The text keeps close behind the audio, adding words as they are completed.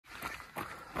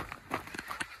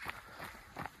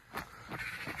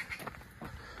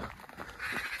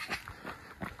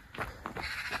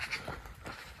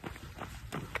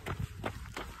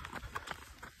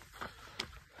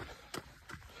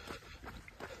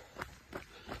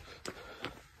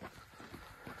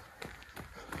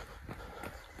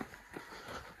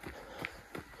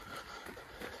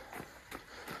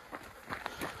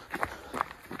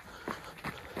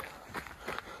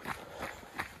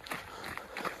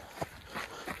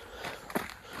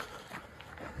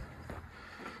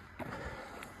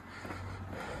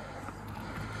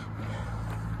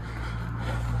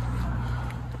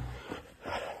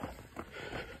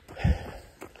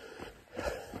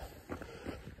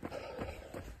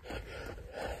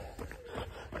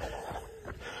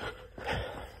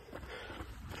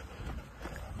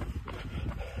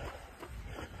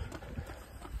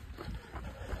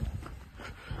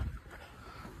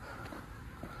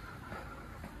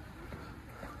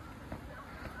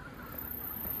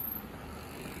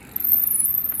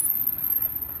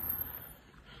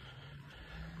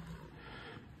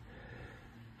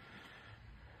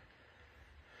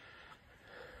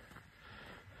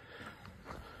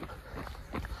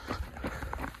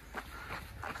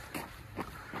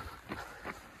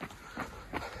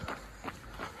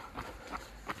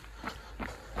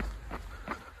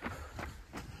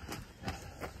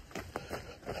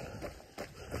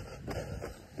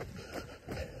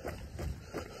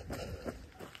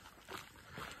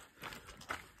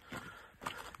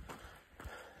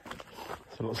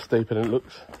a lot steeper than it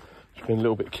looks. Just been a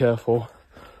little bit careful.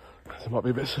 It might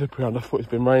be a bit slippery underfoot. It's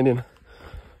been raining,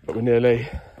 but we're nearly,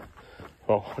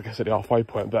 well, I guess at the halfway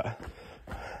point, but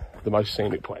the most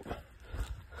scenic point.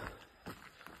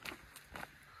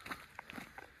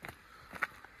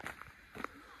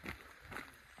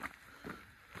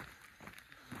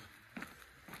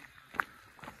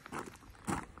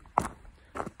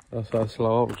 That's how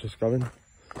slow I was just going.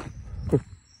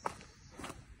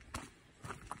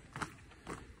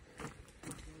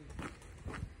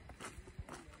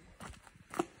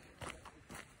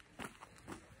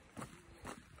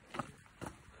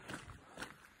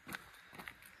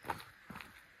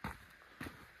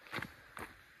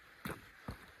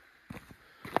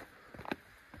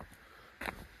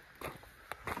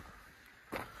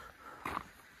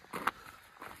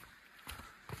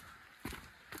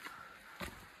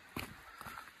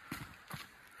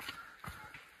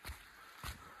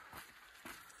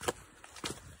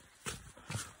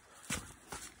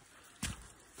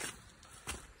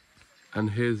 And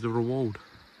here's the reward.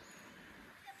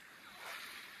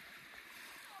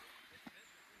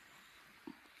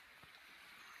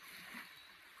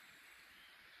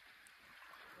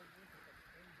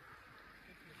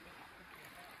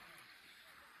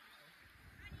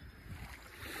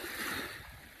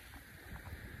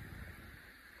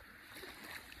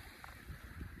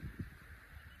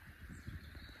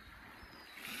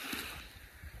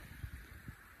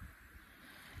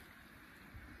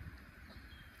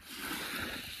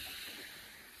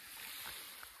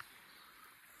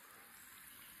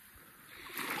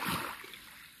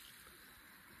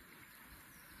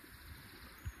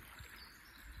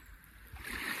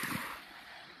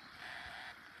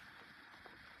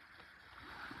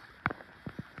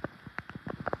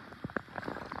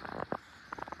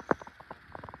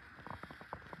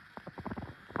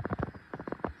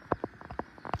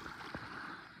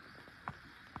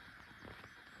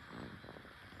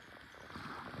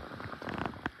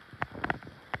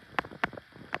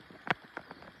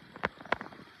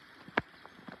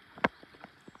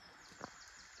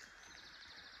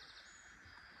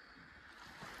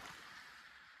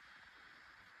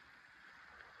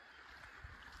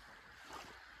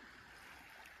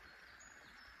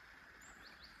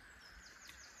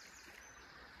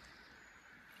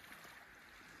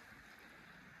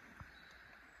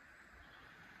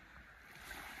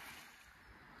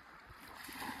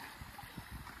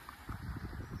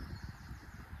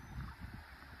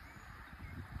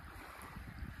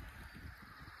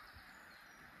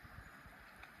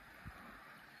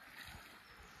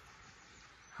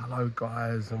 Hello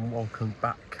guys, and welcome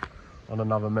back on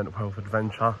another mental health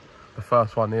adventure. The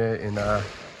first one here in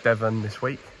Devon this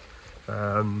week,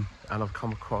 and I've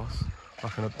come across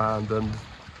like an abandoned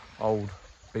old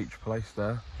beach place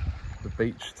there. The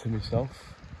beach to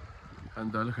myself,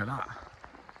 and look at that.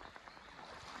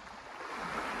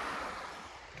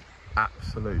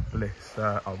 Absolute bliss.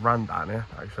 I ran down here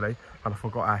actually, and I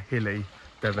forgot how hilly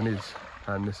Devon is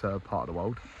and this part of the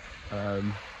world.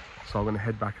 So I'm going to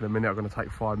head back in a minute. I'm going to take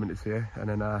 5 minutes here and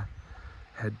then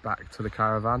head back to the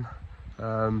caravan.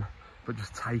 But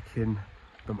just taking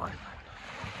the moment.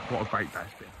 What a great day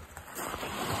it's been.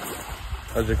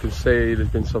 As you can see, there's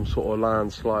been some sort of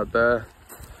landslide there.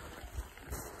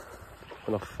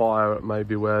 And a fire at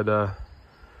maybe where the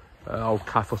old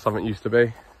cafe or something used to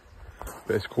be.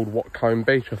 But it's called Watcombe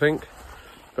Beach, I think.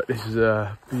 But this is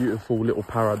a beautiful little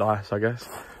paradise, I guess.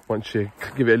 Once you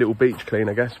give it a little beach clean,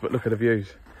 I guess. But look at the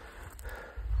views.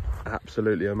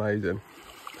 Absolutely amazing.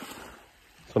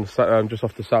 It's on the, just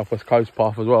off the southwest coast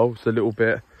path as well. It's a little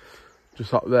bit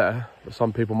just up there, but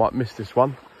some people might miss this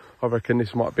one. I reckon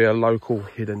this might be a local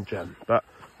hidden gem, but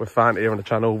we're found here on the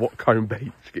channel. Watcombe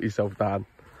Beach. Get yourself down.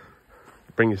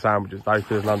 Bring your sandwiches though, because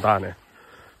there's none down here.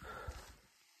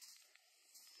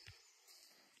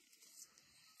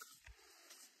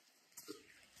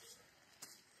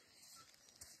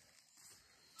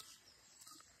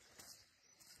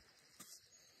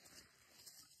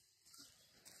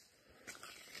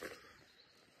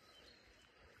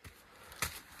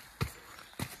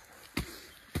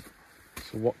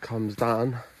 So what comes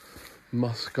down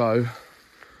must go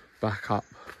back up.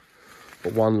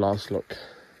 But one last look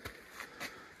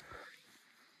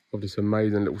of this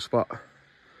amazing little spot,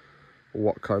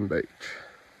 Watcombe Beach.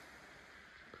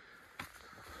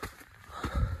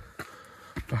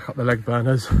 Back up the leg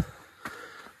burners.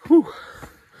 Whew.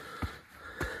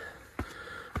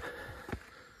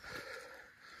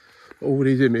 All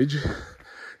these image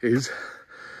is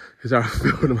how I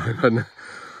feel at the moment.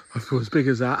 I feel as big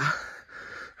as that,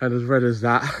 and as red as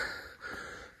that,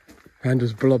 and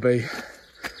as blobby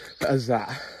as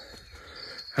that.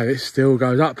 and it still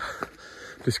goes up.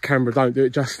 This camera don't do it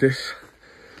justice,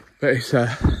 but it's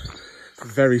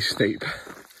very steep.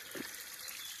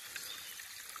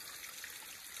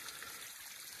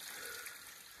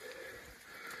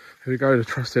 Here we go, the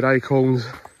trusted Acorns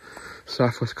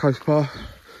Southwest Coast Path.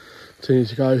 Continue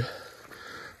to go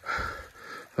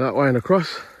that way and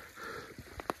across.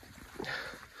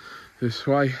 This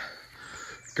way,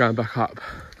 going back up,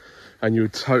 and you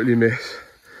would totally miss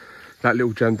that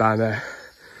little gem down there.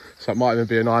 So it might even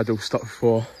be an ideal stop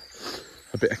for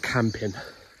a bit of camping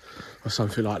or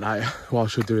something like that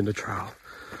whilst you're doing the trail.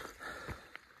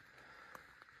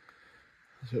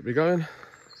 That's it, we're going.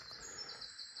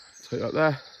 Take it up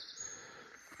there.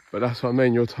 But that's what I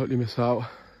mean, you'll totally miss out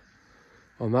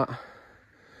on that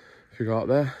if you go up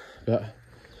there. But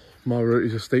my route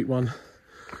is a steep one,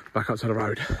 back up to the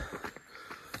road.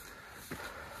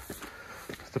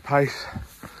 That's the pace.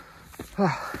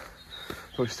 But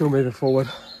we're still moving forward.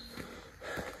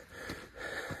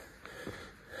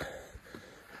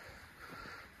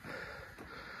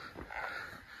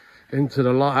 Into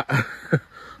the light.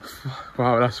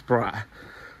 Wow, that's bright.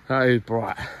 That is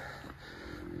bright.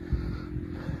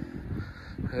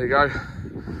 There you go.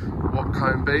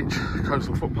 Watcombe Beach,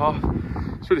 coastal footpath.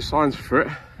 There's really signs for it.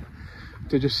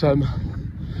 There just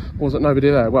wasn't nobody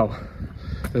there. Well,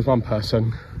 there's one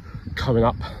person coming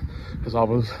up as I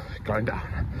was going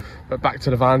down. But back to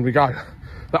the van we go.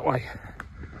 That way.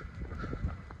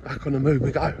 Back on the move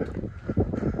we go.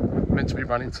 Meant to be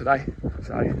running today,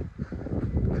 so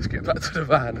let's get back to the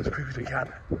van as quick as we can.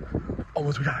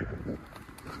 Onwards we go.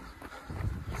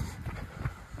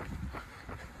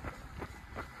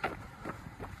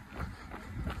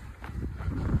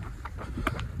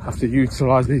 Have to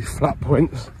utilise these flat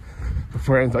points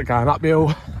before it ends up going uphill.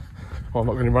 Well, I'm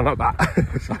not going to run up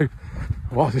that. So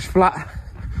whilst it's flat,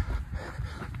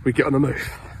 we get on the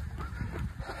move.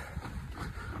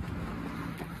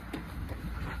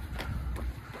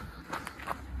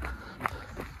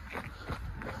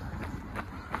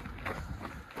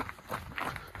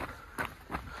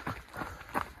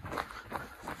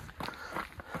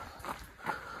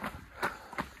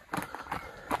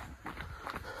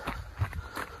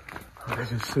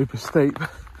 This is super steep. The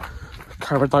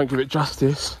camera don't give it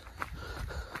justice,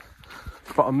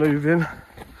 but I'm moving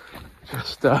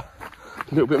just a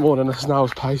little bit more than a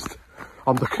snail's pace,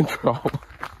 under control.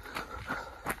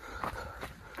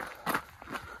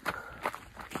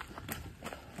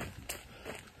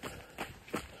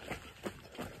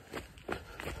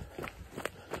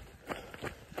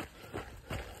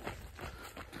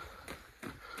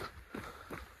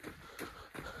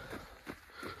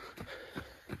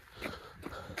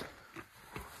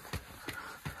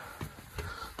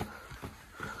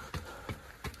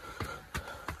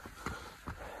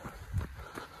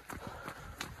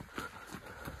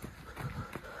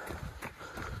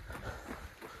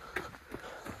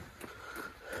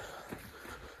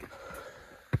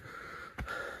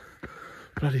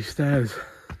 Bloody stairs.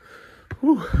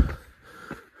 Whew.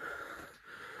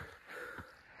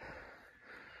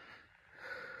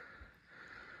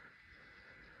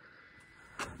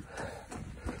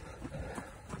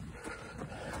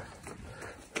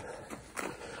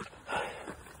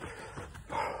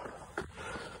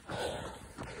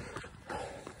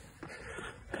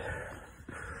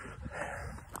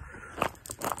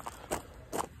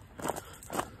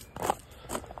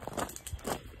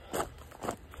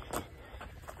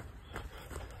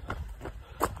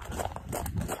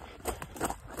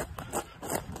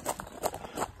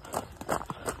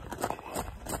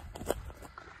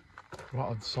 Right,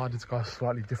 I've decided to go a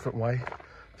slightly different way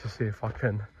to see if I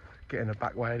can get in the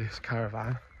back way of this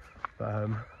caravan. But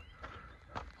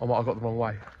I might have got the wrong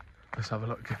way. Let's have a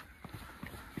look.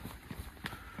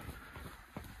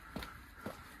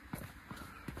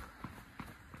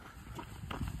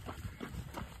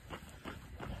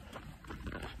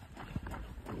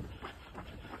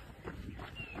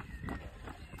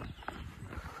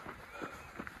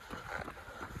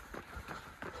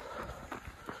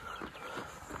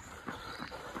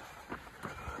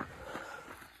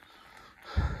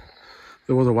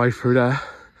 There was a way through there,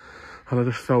 and I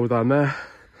just fell down there.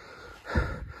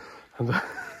 And the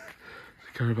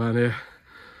caravan here,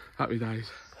 happy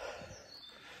days.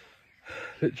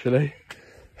 Literally,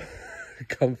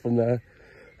 come from there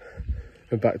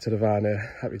and back to the van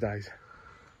here, happy days.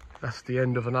 That's the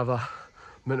end of another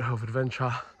mental health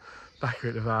adventure. Back here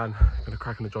at the van, gonna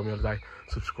crack on the job the other day.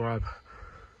 Subscribe,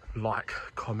 like,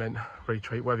 comment,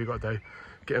 retweet, whatever you got to do.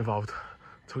 Get involved.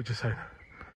 Talk to you soon.